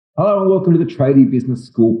Hello and welcome to the Tradie Business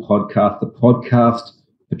School podcast, the podcast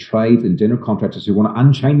for trades and general contractors who want to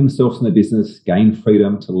unchain themselves from their business, gain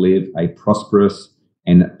freedom to live a prosperous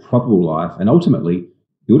and profitable life, and ultimately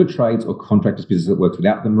build a trades or contractors business that works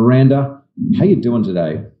without them. Miranda, how you doing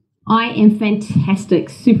today? I am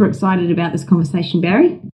fantastic. Super excited about this conversation,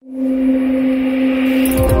 Barry.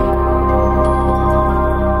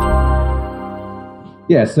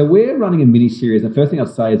 Yeah, so we're running a mini-series. The first thing I'd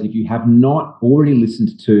say is if you have not already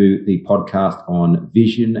listened to the podcast on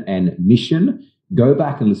vision and mission, go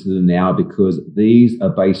back and listen to them now because these are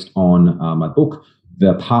based on my book,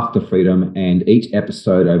 The Path to Freedom, and each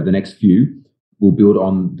episode over the next few will build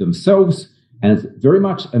on themselves. And it's very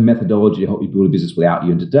much a methodology to help you build a business without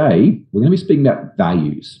you. And today, we're going to be speaking about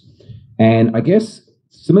values. And I guess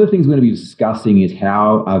some of the things we're going to be discussing is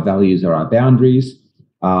how our values are our boundaries,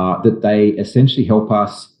 that they essentially help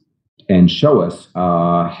us and show us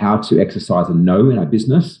how to exercise a no in our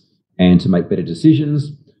business and to make better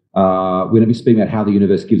decisions. We're going to be speaking about how the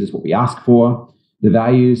universe gives us what we ask for, the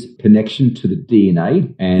values, connection to the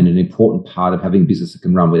DNA, and an important part of having a business that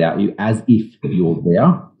can run without you as if you're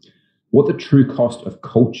there, what the true cost of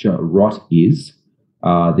culture rot is,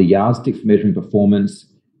 the yardstick for measuring performance,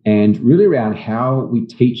 and really around how we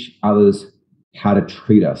teach others how to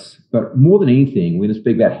treat us. But more than anything, we're going to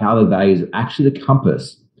speak about how the values are actually the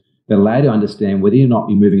compass that allow you to understand whether or not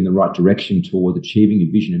you're moving in the right direction towards achieving your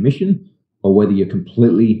vision and mission, or whether you're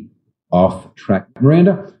completely off track.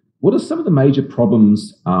 Miranda, what are some of the major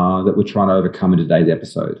problems that we're trying to overcome in today's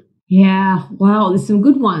episode? Yeah, wow, there's some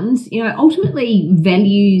good ones. Ultimately,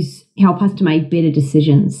 values help us to make better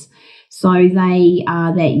decisions. So they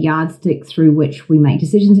are that yardstick through which we make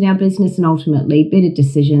decisions in our business, and ultimately better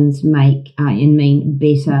decisions make and mean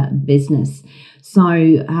better business. So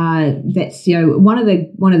that's one of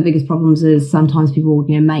the biggest problems is sometimes people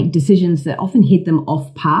make decisions that often head them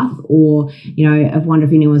off path, or I've wondered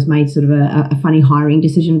if anyone's made sort of a funny hiring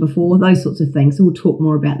decision before, those sorts of things. So we'll talk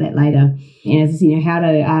more about that later. And as how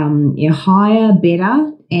to hire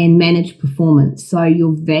better and manage performance. So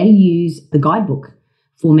your values, the guidebook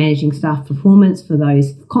for managing staff performance, for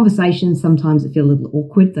those conversations, sometimes it feels a little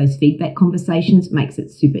awkward, those feedback conversations, makes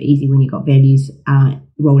it super easy when you've got values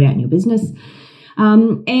rolled out in your business.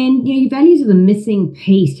 And your values are the missing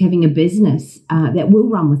piece to having a business that will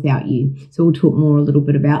run without you. So we'll talk more a little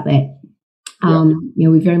bit about that.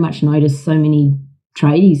 We very much notice so many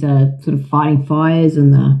tradies are sort of fighting fires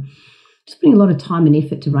and just putting a lot of time and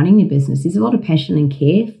effort to running their business. There's a lot of passion and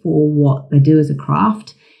care for what they do as a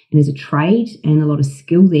craft and as a trade, and a lot of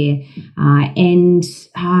skill there. And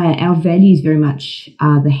our values very much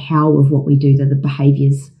are the how of what we do. They're the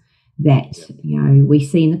behaviours that we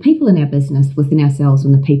see in the people in our business, within ourselves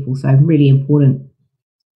and the people. So really important.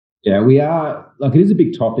 Yeah, we are, it is a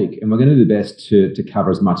big topic, and we're going to do the best to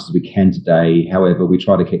cover as much as we can today. However, we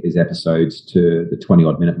try to keep these episodes to the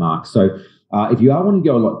 20-odd minute mark. So if you are wanting to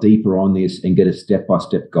go a lot deeper on this and get a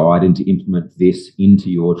step-by-step guide and to implement this into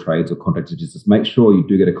your trades or contractors business, make sure you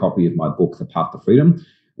do get a copy of my book, The Path to Freedom,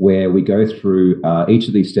 where we go through each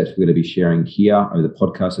of these steps we're going to be sharing here over the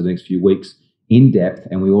podcast over the next few weeks in depth.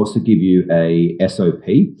 And we also give you a SOP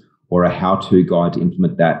or a how-to guide to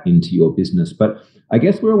implement that into your business. But I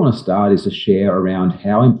guess where I want to start is to share around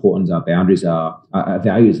how important our boundaries are, our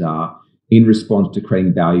values are in response to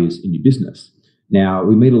creating values in your business. Now,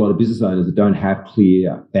 we meet a lot of business owners that don't have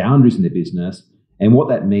clear boundaries in their business. And what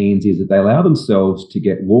that means is that they allow themselves to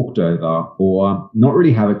get walked over or not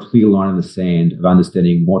really have a clear line in the sand of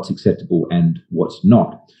understanding what's acceptable and what's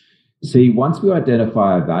not. See, once we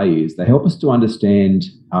identify our values, they help us to understand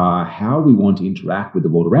how we want to interact with the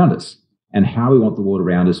world around us and how we want the world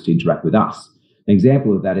around us to interact with us. An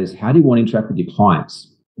example of that is, how do you want to interact with your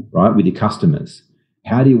clients, right? With your customers?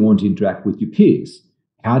 How do you want to interact with your peers?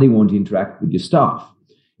 How do you want to interact with your staff?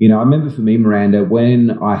 I remember for me, Miranda,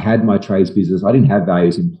 when I had my trades business, I didn't have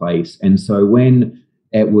values in place. And so when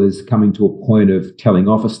it was coming to a point of telling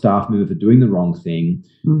off a staff member for doing the wrong thing,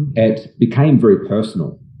 it became very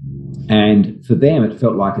personal. And for them, it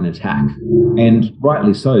felt like an attack. And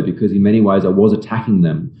rightly so, because in many ways I was attacking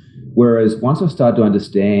them. Whereas once I started to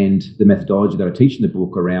understand the methodology that I teach in the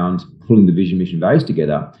book around pulling the vision, mission, values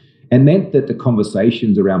together, it meant that the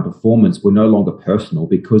conversations around performance were no longer personal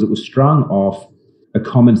because it was strung off a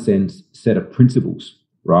common sense set of principles,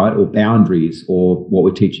 right? Or boundaries, or what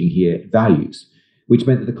we're teaching here, values, which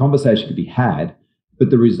meant that the conversation could be had, but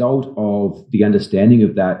the result of the understanding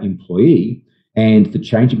of that employee and the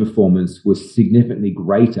change in performance was significantly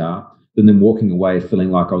greater than them walking away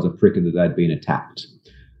feeling like I was a prick and that they'd been attacked,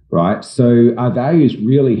 right? So our values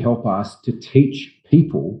really help us to teach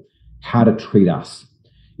people how to treat us.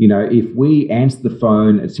 If we answer the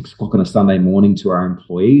phone at 6 o'clock on a Sunday morning to our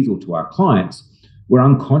employees or to our clients, we're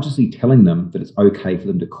unconsciously telling them that it's okay for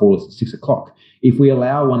them to call us at 6 o'clock. If we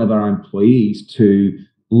allow one of our employees to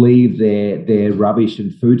leave their rubbish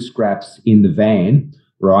and food scraps in the van,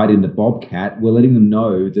 right, in the Bobcat, we're letting them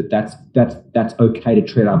know that that's okay to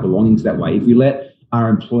treat our belongings that way. If we let our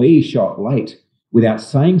employees show up late without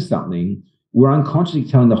saying something, we're unconsciously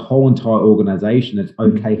telling the whole entire organization it's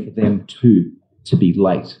okay for them to be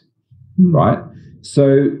late, right?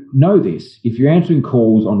 So know this. If you're answering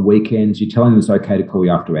calls on weekends, you're telling them it's okay to call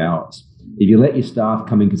you after hours. If you let your staff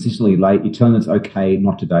come in consistently late, you're telling them it's okay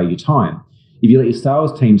not to value your time. If you let your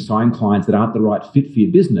sales team sign clients that aren't the right fit for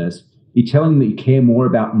your business, you're telling them that you care more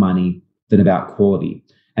about money than about quality.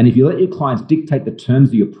 And if you let your clients dictate the terms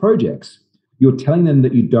of your projects, you're telling them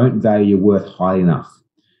that you don't value your worth highly enough.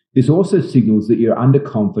 This also signals that you're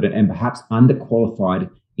underconfident and perhaps underqualified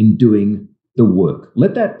in doing the work.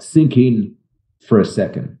 Let that sink in for a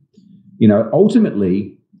second.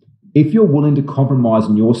 Ultimately, if you're willing to compromise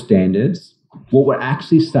on your standards, what we're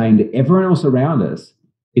actually saying to everyone else around us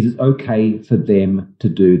is it's okay for them to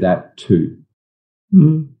do that too.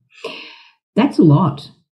 That's a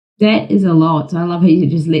lot. That is a lot. So I love how you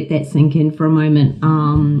just let that sink in for a moment.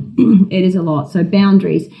 It is a lot. So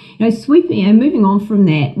boundaries, sweeping and moving on from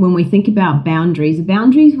that, when we think about boundaries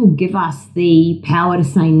will give us the power to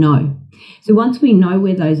say no. So once we know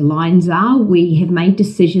where those lines are, we have made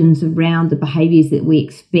decisions around the behaviors that we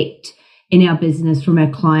expect in our business from our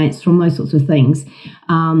clients, from those sorts of things.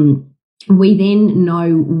 We then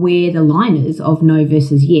know where the line is of no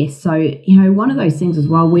versus yes. So, one of those things as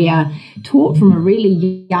well, we are taught from a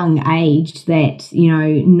really young age that,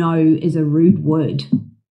 no is a rude word.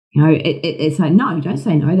 It's like, no, don't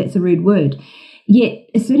say no, that's a rude word. Yet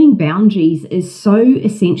asserting boundaries is so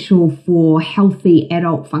essential for healthy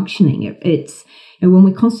adult functioning. It's when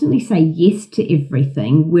we constantly say yes to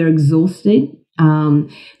everything, we're exhausted.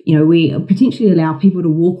 We potentially allow people to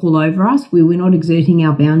walk all over us where we're not exerting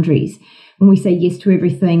our boundaries. When we say yes to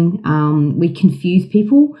everything, we confuse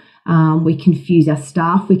people, we confuse our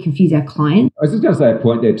staff, we confuse our clients. I was just going to say a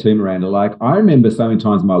point there too, Miranda. Like, I remember so many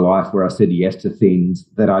times in my life where I said yes to things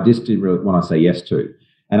that I just didn't really want to say yes to.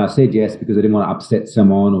 And I said yes because I didn't want to upset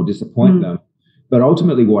someone or disappoint them. But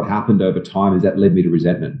ultimately what happened over time is that led me to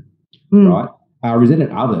resentment, right? I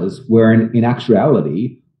resented others where in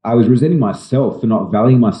actuality, I was resenting myself for not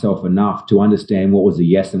valuing myself enough to understand what was a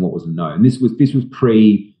yes and what was a no. And this was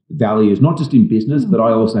pre-values, not just in business, but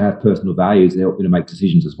I also have personal values that help me to make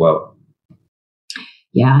decisions as well.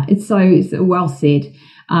 Yeah, it's so well said.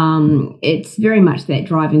 It's very much that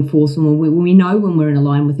driving force when we know when we're in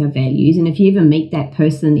line with our values. And if you ever meet that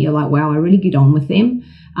person, you're like, wow, I really get on with them.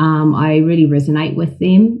 I really resonate with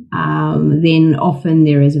them. Then often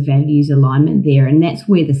there is a values alignment there. And that's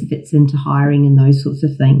where this fits into hiring and those sorts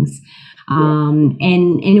of things.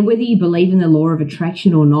 And whether you believe in the law of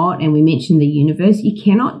attraction or not, and we mentioned the universe, you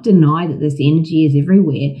cannot deny that this energy is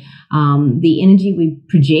everywhere. The energy we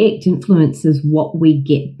project influences what we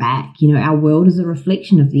get back. Our world is a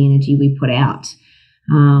reflection of the energy we put out.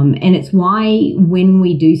 And it's why when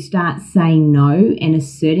we do start saying no and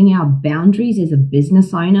asserting our boundaries as a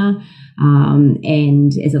business owner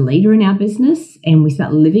and as a leader in our business, and we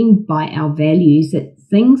start living by our values, that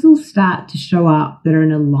things will start to show up that are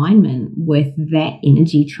in alignment with that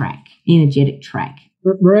energetic track.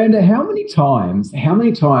 Miranda, how many times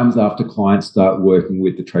after clients start working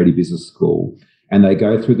with the Tradie Business School and they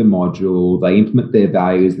go through the module, they implement their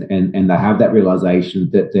values and they have that realization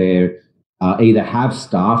that they're either have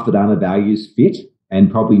staff that aren't a values fit and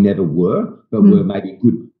probably never were, but were maybe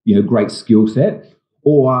good, great skill set,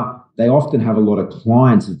 or they often have a lot of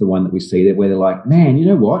clients is the one that we see that where they're like, man, you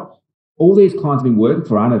know what? All these clients I've been working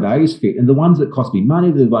for aren't a values fit, and the ones that cost me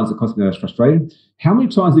money, the ones that cost me the most frustrating. How many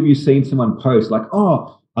times have you seen someone post like,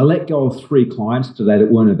 oh, I let go of 3 clients today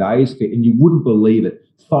that weren't a values fit, and you wouldn't believe it,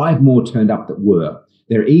 5 more turned up that were.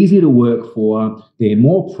 They're easier to work for, they're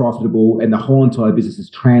more profitable, and the whole entire business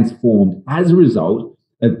is transformed as a result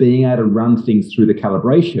of being able to run things through the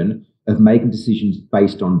calibration of making decisions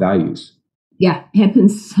based on values. Yeah,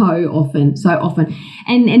 happens so often.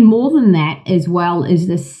 And more than that as well is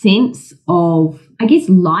the sense of, I guess,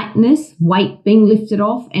 lightness, weight being lifted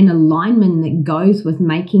off, and alignment that goes with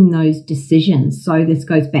making those decisions. So this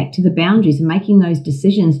goes back to the boundaries and making those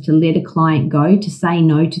decisions to let a client go, to say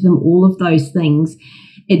no to them, all of those things.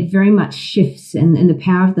 It very much shifts in the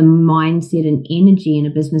power of the mindset and energy in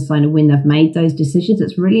a business owner when they've made those decisions.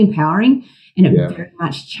 It's really empowering, and it very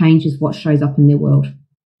much changes what shows up in their world.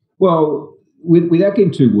 Well, without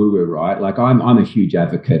getting too woo-woo, right? Like I'm a huge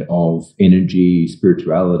advocate of energy,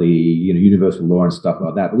 spirituality, universal law and stuff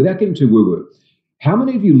like that. But without getting too woo-woo, how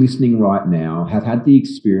many of you listening right now have had the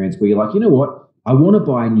experience where you're like, you know what? I want to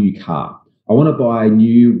buy a new car. I want to buy a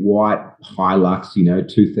new white Hilux,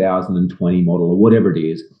 2020 model or whatever it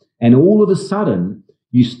is. And all of a sudden,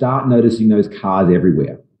 you start noticing those cars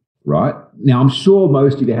everywhere, right? Now, I'm sure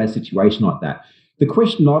most of you had a situation like that. The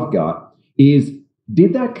question I've got is,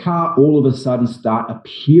 did that car all of a sudden start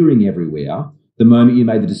appearing everywhere the moment you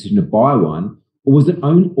made the decision to buy one? Or was it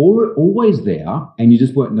always there and you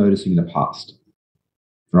just weren't noticing in the past,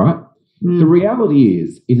 right? The reality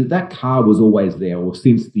is that car was always there, or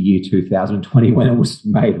since the year 2020 when it was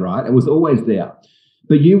made, right? It was always there.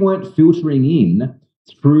 But you weren't filtering in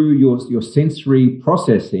through your sensory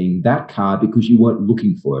processing that car because you weren't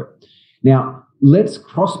looking for it. Now, let's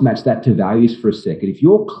cross-match that to values for a second. If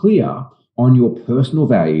you're clear on your personal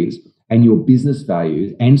values and your business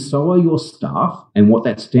values, and so are your staff and what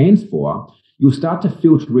that stands for, you'll start to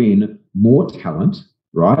filter in more talent,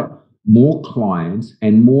 right? More clients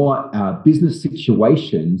and more business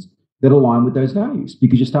situations that align with those values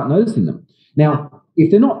because you start noticing them. Now, if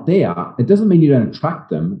they're not there, it doesn't mean you don't attract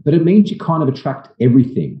them, but it means you kind of attract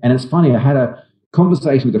everything. And it's funny, I had a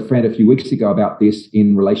conversation with a friend a few weeks ago about this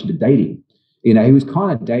in relation to dating. He was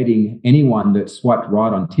kind of dating anyone that swiped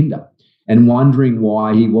right on Tinder and wondering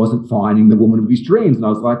why he wasn't finding the woman of his dreams. And I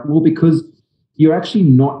was like, well, because you're actually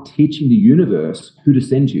not teaching the universe who to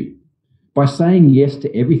send you. By saying yes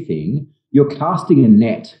to everything, you're casting a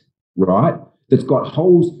net, right, that's got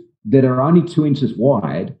holes that are only 2 inches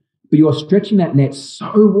wide, but you're stretching that net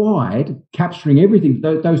so wide, capturing everything.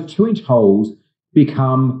 Those 2-inch holes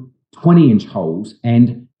become 20-inch holes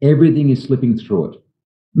and everything is slipping through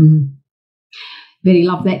it. Very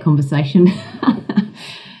love that conversation.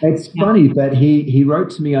 It's funny, but he wrote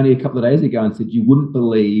to me only a couple of days ago and said, you wouldn't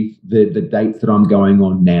believe the dates that I'm going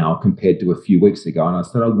on now compared to a few weeks ago. And I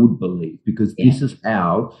said, I would believe, because this is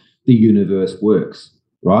how the universe works,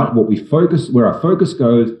 right? Where our focus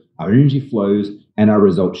goes, our energy flows, and our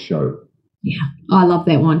results show. Yeah, I love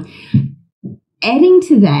that one. Adding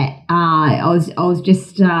to that, I was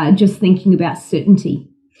just thinking about certainty.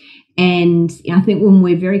 And I think when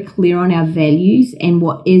we're very clear on our values and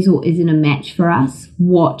what is or isn't a match for us,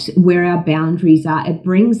 where our boundaries are, it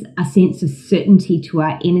brings a sense of certainty to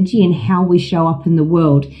our energy and how we show up in the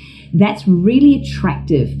world. That's really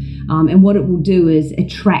attractive. And what it will do is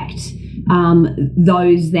attract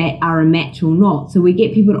those that are a match or not. So we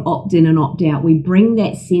get people to opt in and opt out. We bring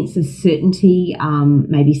that sense of certainty,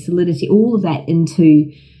 maybe solidity, all of that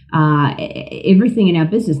into everything in our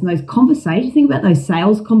business. And those conversations, think about those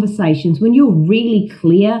sales conversations when you're really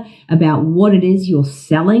clear about what it is you're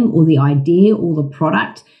selling or the idea or the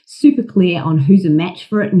product, super clear on who's a match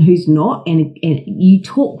for it and who's not. And you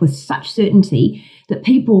talk with such certainty that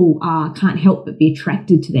people can't help but be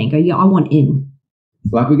attracted to that and go, yeah, I want in.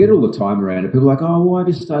 Like we get it all the time around it. People are like, oh, why have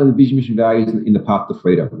you started the vision, mission, values in the path to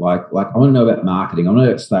freedom? Like I want to know about marketing. I want to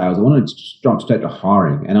know about sales. I want to jump straight to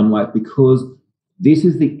hiring. And I'm like, because this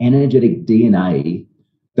is the energetic DNA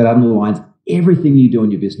that underlines everything you do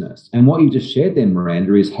in your business. And what you just shared then,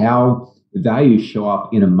 Miranda, is how values show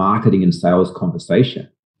up in a marketing and sales conversation,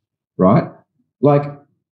 right? Like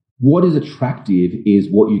what is attractive is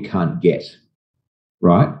what you can't get,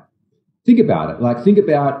 right? Think about it. Like think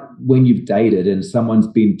about when you've dated and someone's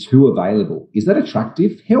been too available. Is that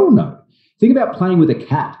attractive? Hell no. Think about playing with a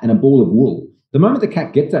cat and a ball of wool. The moment the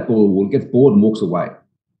cat gets that ball of wool, it gets bored and walks away.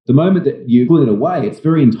 The moment that you pull it away, it's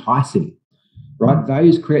very enticing, right?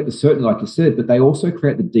 Values create the certainty, like you said, but they also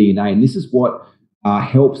create the DNA. And this is what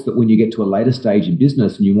helps that when you get to a later stage in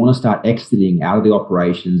business and you want to start exiting out of the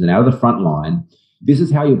operations and out of the front line, this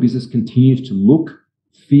is how your business continues to look,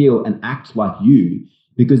 feel, and act like you,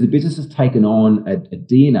 because the business has taken on a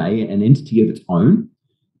DNA, an entity of its own,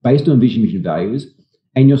 based on vision, mission, values.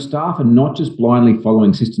 And your staff are not just blindly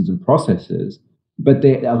following systems and processes, but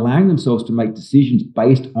they're allowing themselves to make decisions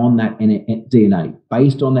based on that DNA,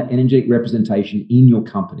 based on that energetic representation in your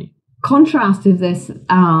company. Contrast of this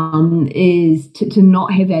is to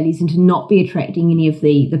not have values and to not be attracting any of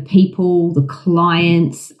the people, the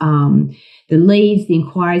clients, the leads, the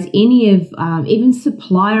inquiries, any of even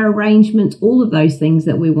supplier arrangements, all of those things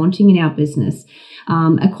that we're wanting in our business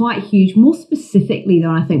are quite huge. More specifically,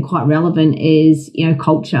 though, I think quite relevant is,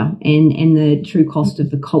 culture and the true cost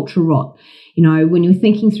of the culture rot. When you're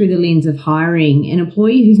thinking through the lens of hiring, an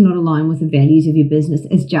employee who's not aligned with the values of your business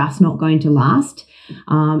is just not going to last.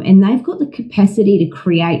 And they've got the capacity to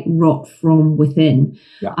create rot from within.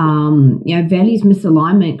 Yeah. Values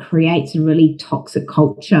misalignment creates a really toxic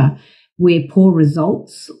culture where poor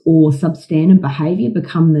results or substandard behaviour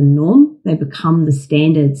become the norm. They become the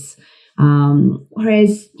standards.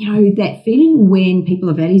 Whereas, that feeling when people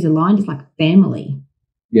are values aligned is like family.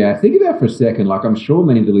 Yeah, think about it for a second. Like, I'm sure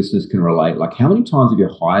many of the listeners can relate. Like, how many times have you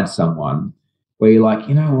hired someone where you're like,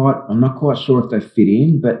 you know what, I'm not quite sure if they fit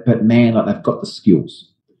in, but man, like they've got the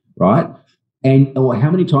skills, right? Or how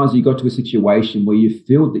many times have you got to a situation where you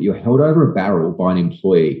feel that you're held over a barrel by an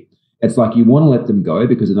employee? It's like you want to let them go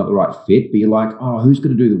because they're not the right fit, but you're like, oh, who's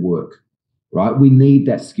going to do the work, right? We need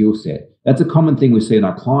that skill set. That's a common thing we see in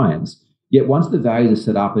our clients. Yet once the values are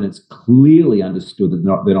set up and it's clearly understood that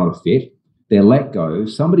they're not a fit, they're let go,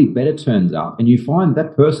 somebody better turns up, and you find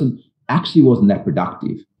that person actually wasn't that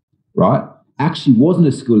productive, right? Actually wasn't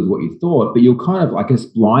as skilled as what you thought, but you're kind of, I guess,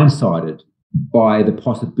 blindsided by the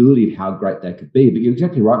possibility of how great they could be. But you're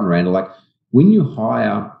exactly right, Miranda. Like, when you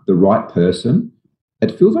hire the right person,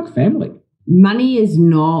 it feels like family. Money is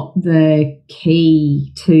not the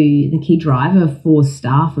key driver for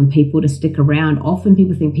staff and people to stick around. Often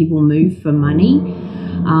people think people move for money.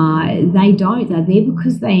 They don't. They're there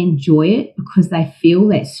because they enjoy it, because they feel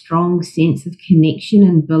that strong sense of connection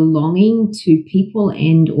and belonging to people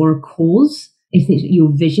and or a cause. It's your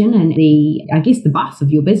vision and the bus of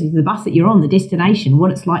your business, the bus that you're on, the destination,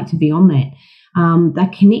 what it's like to be on that.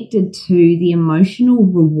 They're connected to the emotional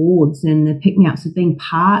rewards and the pick-me-ups of being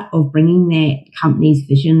part of bringing that company's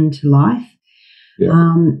vision to life. Yeah.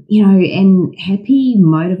 And happy,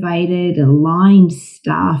 motivated, aligned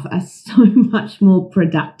staff are so much more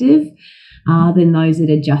productive than those that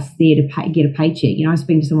are just there to get a paycheck. I was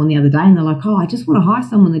speaking to someone the other day and they're like, oh, I just want to hire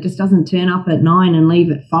someone that just doesn't turn up at 9 and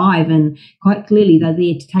leave at 5. And quite clearly they're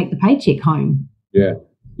there to take the paycheck home. Yeah,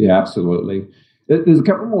 absolutely. There's a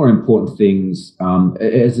couple more important things.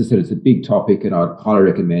 As I said, it's a big topic, and I'd highly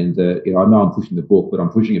recommend that. I know I'm pushing the book, but I'm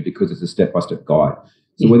pushing it because it's a step-by-step guide.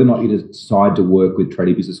 So whether or not you decide to work with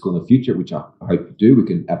Tradie Business School in the future, which I hope you do, we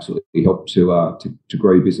can absolutely help to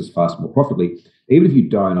grow your business faster, more profitably. Even if you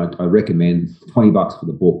don't, I recommend $20 for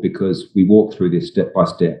the book, because we walk through this step by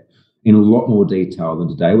step in a lot more detail than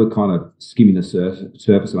today. We're kind of skimming the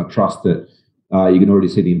surface, and I trust that you can already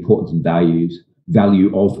see the importance and value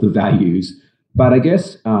of the values. But I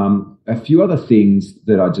guess a few other things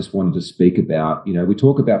that I just wanted to speak about. We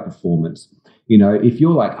talk about performance. If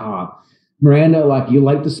you're like, Miranda, like, you're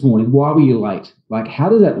late this morning. Why were you late? Like, how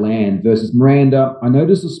does that land versus, Miranda, I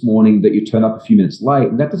noticed this morning that you turned up a few minutes late,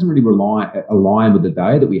 and that doesn't really align with the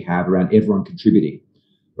value that we have around everyone contributing,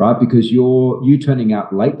 right? Because you turning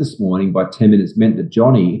up late this morning by 10 minutes meant that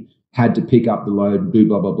Johnny had to pick up the load and do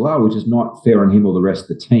blah, blah, blah, which is not fair on him or the rest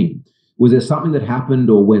of the team. Was there something that happened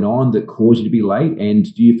or went on that caused you to be late? And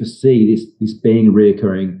do you foresee this being a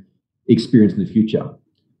recurring experience in the future,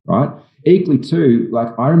 right? Equally too, like,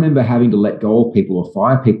 I remember having to let go of people or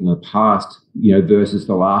fire people in the past, versus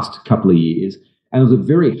the last couple of years. And it was a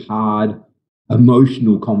very hard,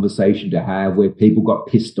 emotional conversation to have, where people got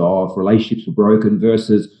pissed off, relationships were broken,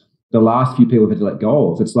 versus the last few people I've had to let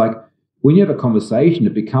go of. It's like, when you have a conversation,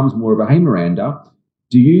 it becomes more of a, hey, Miranda,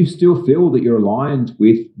 do you still feel that you're aligned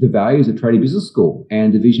with the values of Tradie Business School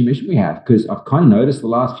and the vision mission we have? Because I've kind of noticed the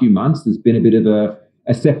last few months there's been a bit of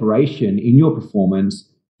a separation in your performance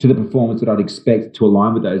to the performance that I'd expect to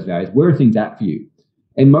align with those values. Where are things at for you?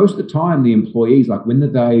 And most of the time, the employees, like, when the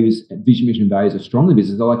values, vision, mission, values are strong in the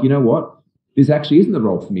business, they're like, you know what? This actually isn't the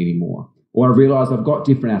role for me anymore. Or I realize I've got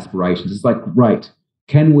different aspirations. It's like, great.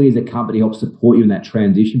 Can we as a company help support you in that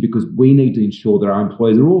transition? Because we need to ensure that our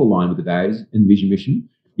employees are all aligned with the values and vision mission.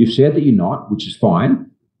 You've shared that you're not, which is fine.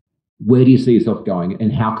 Where do you see yourself going,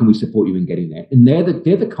 and how can we support you in getting there? And they're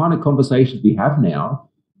the kind of conversations we have now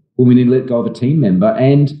when we need to let go of a team member,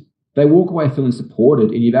 and they walk away feeling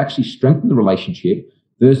supported, and you've actually strengthened the relationship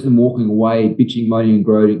versus them walking away bitching, moaning,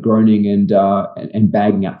 and groaning and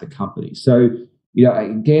bagging up the company. So, I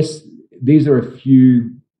guess these are a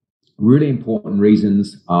few really important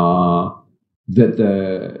reasons that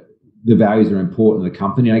the values are important in the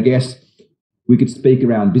company. And I guess we could speak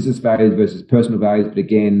around business values versus personal values, but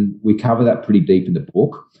again, we cover that pretty deep in the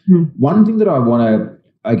book. One thing that I want to,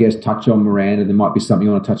 I guess, touch on, Miranda, there might be something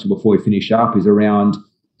you want to touch on before we finish up, is around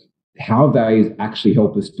how values actually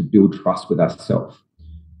help us to build trust with ourselves.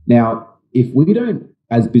 Now, if we don't,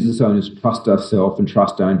 as business owners, trust ourselves and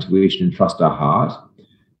trust our intuition and trust our heart,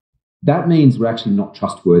 that means we're actually not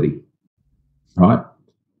trustworthy, right?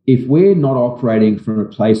 If we're not operating from a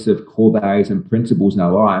place of core values and principles in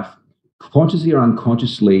our life, consciously or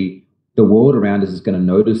unconsciously, the world around us is going to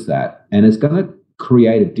notice that, and it's going to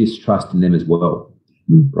create a distrust in them as well,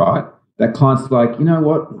 right? That client's like, you know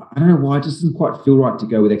what, I don't know why, it just doesn't quite feel right to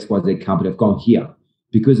go with XYZ company. I've gone here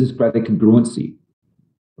because it's greater congruency,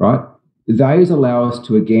 right? those allow us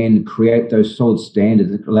to, again, create those solid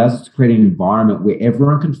standards. It allows us to create an environment where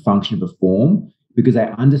everyone can function and perform because they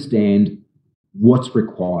understand what's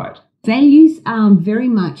required. Values very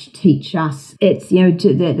much teach us, it's,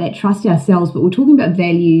 that trust ourselves, but we're talking about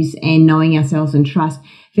values and knowing ourselves and trust.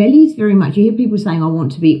 Values very much, you hear people saying, I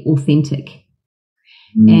want to be authentic.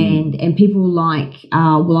 And people like,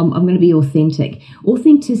 I'm going to be authentic.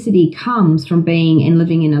 Authenticity comes from being and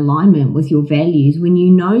living in alignment with your values. When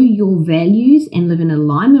you know your values and live in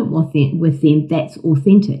alignment with them, that's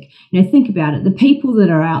authentic. Think about it. The people that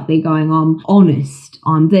are out there going, I'm honest,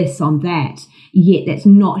 I'm this, I'm that, yet that's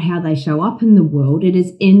not how they show up in the world. It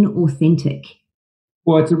is inauthentic.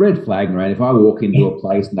 Well, it's a red flag, right? If I walk into a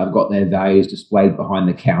place and they've got their values displayed behind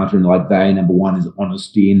the counter and like value number one is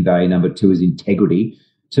honesty and value number two is integrity,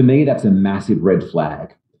 to me, that's a massive red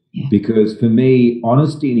flag. Yeah. Because for me,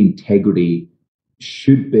 honesty and integrity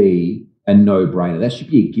should be a no-brainer. That should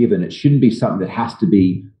be a given. It shouldn't be something that has to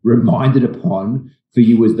be reminded upon for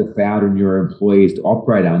you as the founder and your employees to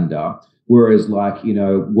operate under. Whereas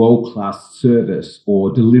world-class service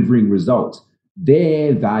or delivering results,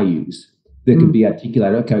 they're values that can be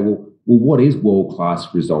articulated. Okay, well, what is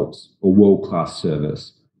world-class results or world-class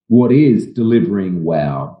service? What is delivering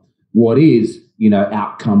well? What is,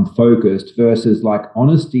 outcome focused versus like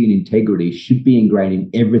honesty and integrity should be ingrained in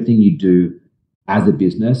everything you do as a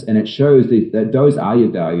business. And it shows that those are your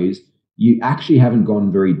values. You actually haven't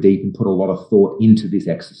gone very deep and put a lot of thought into this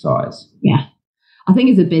exercise. Yeah. I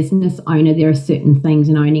think as a business owner, there are certain things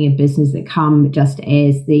in owning a business that come just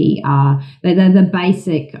as the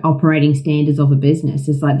basic operating standards of a business.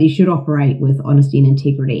 It's like they should operate with honesty and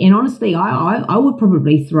integrity. And honestly, I would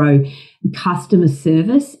probably throw customer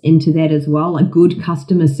service into that as well, a good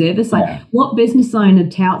customer service. Like what business owner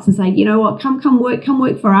touts and say, you know what, come work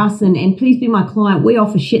for us and please be my client. We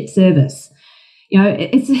offer shit service.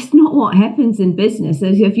 It's just not what happens in business.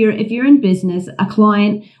 If you're in business, a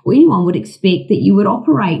client or anyone would expect that you would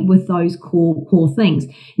operate with those core things.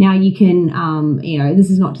 Now you can,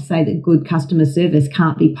 this is not to say that good customer service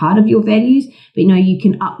can't be part of your values, but you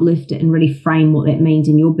can uplift it and really frame what that means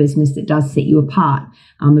in your business that does set you apart,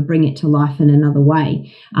 and bring it to life in another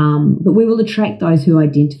way. But we will attract those who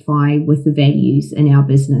identify with the values in our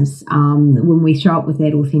business when we show up with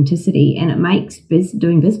that authenticity, and it makes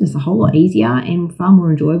doing business a whole lot easier and far more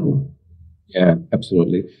enjoyable. Yeah,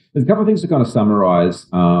 absolutely. There's a couple of things to kind of summarize.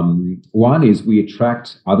 One is we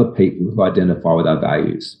attract other people who identify with our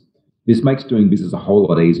values. This makes doing business a whole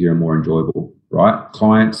lot easier and more enjoyable, right?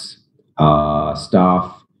 Clients,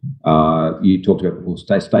 staff, you talked about people,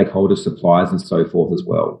 stakeholders, suppliers, and so forth as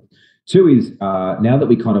well. Two is now that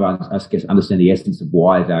we kind of, understand the essence of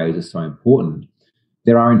why values are so important,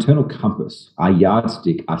 they're our internal compass, our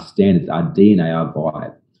yardstick, our standards, our DNA, our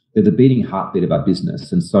vibe. They're the beating heartbeat of our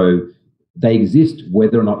business. And so they exist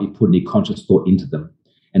whether or not you put any conscious thought into them.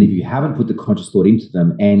 And if you haven't put the conscious thought into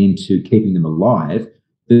them and into keeping them alive,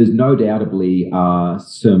 there's no doubtably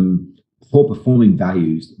some poor performing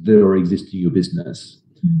values that are existing in your business.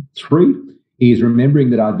 Three is remembering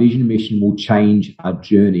that our vision and mission will change our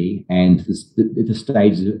journey and the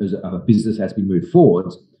stages of a business as we move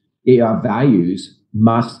forward. Our values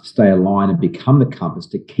must stay aligned and become the compass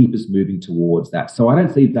to keep us moving towards that. So I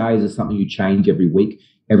don't see values as something you change every week,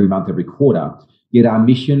 every month, every quarter. Yet our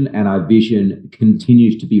mission and our vision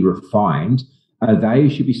continues to be refined. Our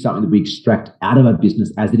values should be something that we extract out of our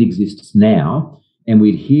business as it exists now, and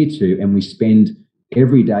we adhere to, and we spend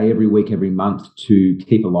every day, every week, every month to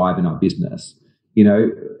keep alive in our business.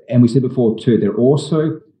 And we said before too, they're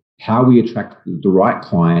also how we attract the right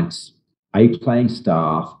clients, A-playing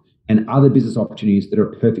staff, and other business opportunities that are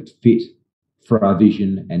a perfect fit for our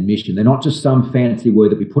vision and mission. They're not just some fancy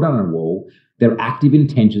word that we put on a wall. They're active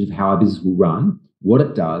intentions of how our business will run, what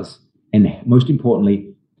it does, and most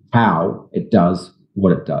importantly, how it does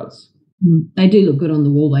what it does. They do look good on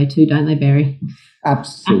the wall though too, don't they, Barry?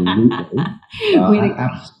 Absolutely.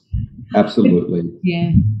 Absolutely.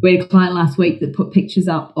 Yeah. We had a client last week that put pictures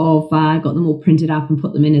up of, got them all printed up and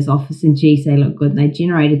put them in his office, and geez, they look good. And they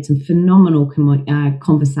generated some phenomenal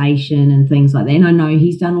conversation and things like that. And I know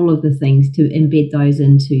he's done all of the things to embed those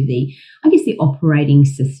into the operating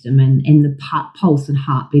system and the pulse and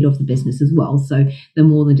heartbeat of the business as well. So they're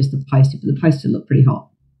more than just a poster, but the poster looked pretty hot.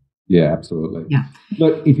 Yeah, absolutely. Yeah.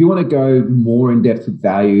 Look, if you want to go more in depth with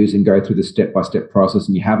values and go through the step-by-step process,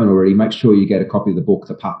 and you haven't already, make sure you get a copy of the book,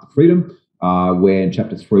 The Path to Freedom, where in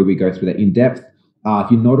chapter 3, we go through that in depth.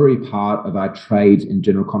 If you're not already part of our Trades and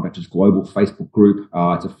General Contractors Global Facebook group,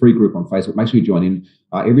 it's a free group on Facebook. Make sure you join in.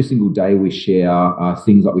 Every single day we share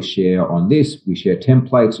things like we share on this. We share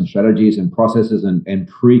templates and strategies and processes and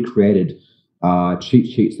pre-created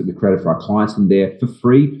cheat sheets that we've created for our clients in there for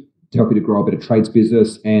free to help you to grow a better trades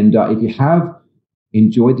business. And if you have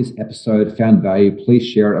enjoyed this episode, found value, please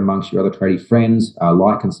share it amongst your other tradie friends.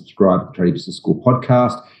 Like and subscribe to the Tradie Business School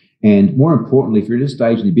podcast. And more importantly, if you're at a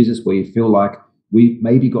stage in your business where you feel like we've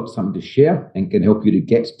maybe got something to share and can help you to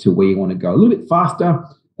get to where you want to go a little bit faster,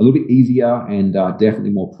 a little bit easier, and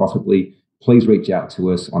definitely more profitably, please reach out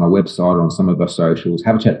to us on our website or on some of our socials.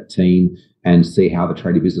 Have a chat with the team and see how the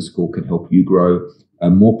Tradie Business School can help you grow a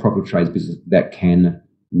more profitable trades business that can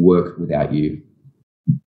work without you.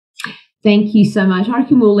 Thank you so much. I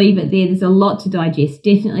reckon we'll leave it there. There's a lot to digest.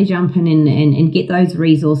 Definitely jump in and get those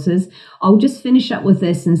resources. I'll just finish up with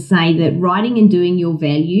this and say that writing and doing your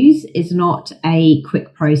values is not a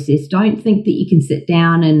quick process. Don't think that you can sit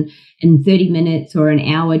down and in 30 minutes or an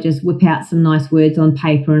hour just whip out some nice words on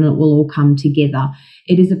paper and it will all come together.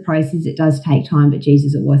 It is a process. It does take time, but geez,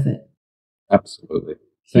 is it worth it? Absolutely.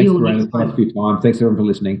 Thanks, Brandon. Thanks for your time. Thanks, everyone, for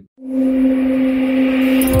listening.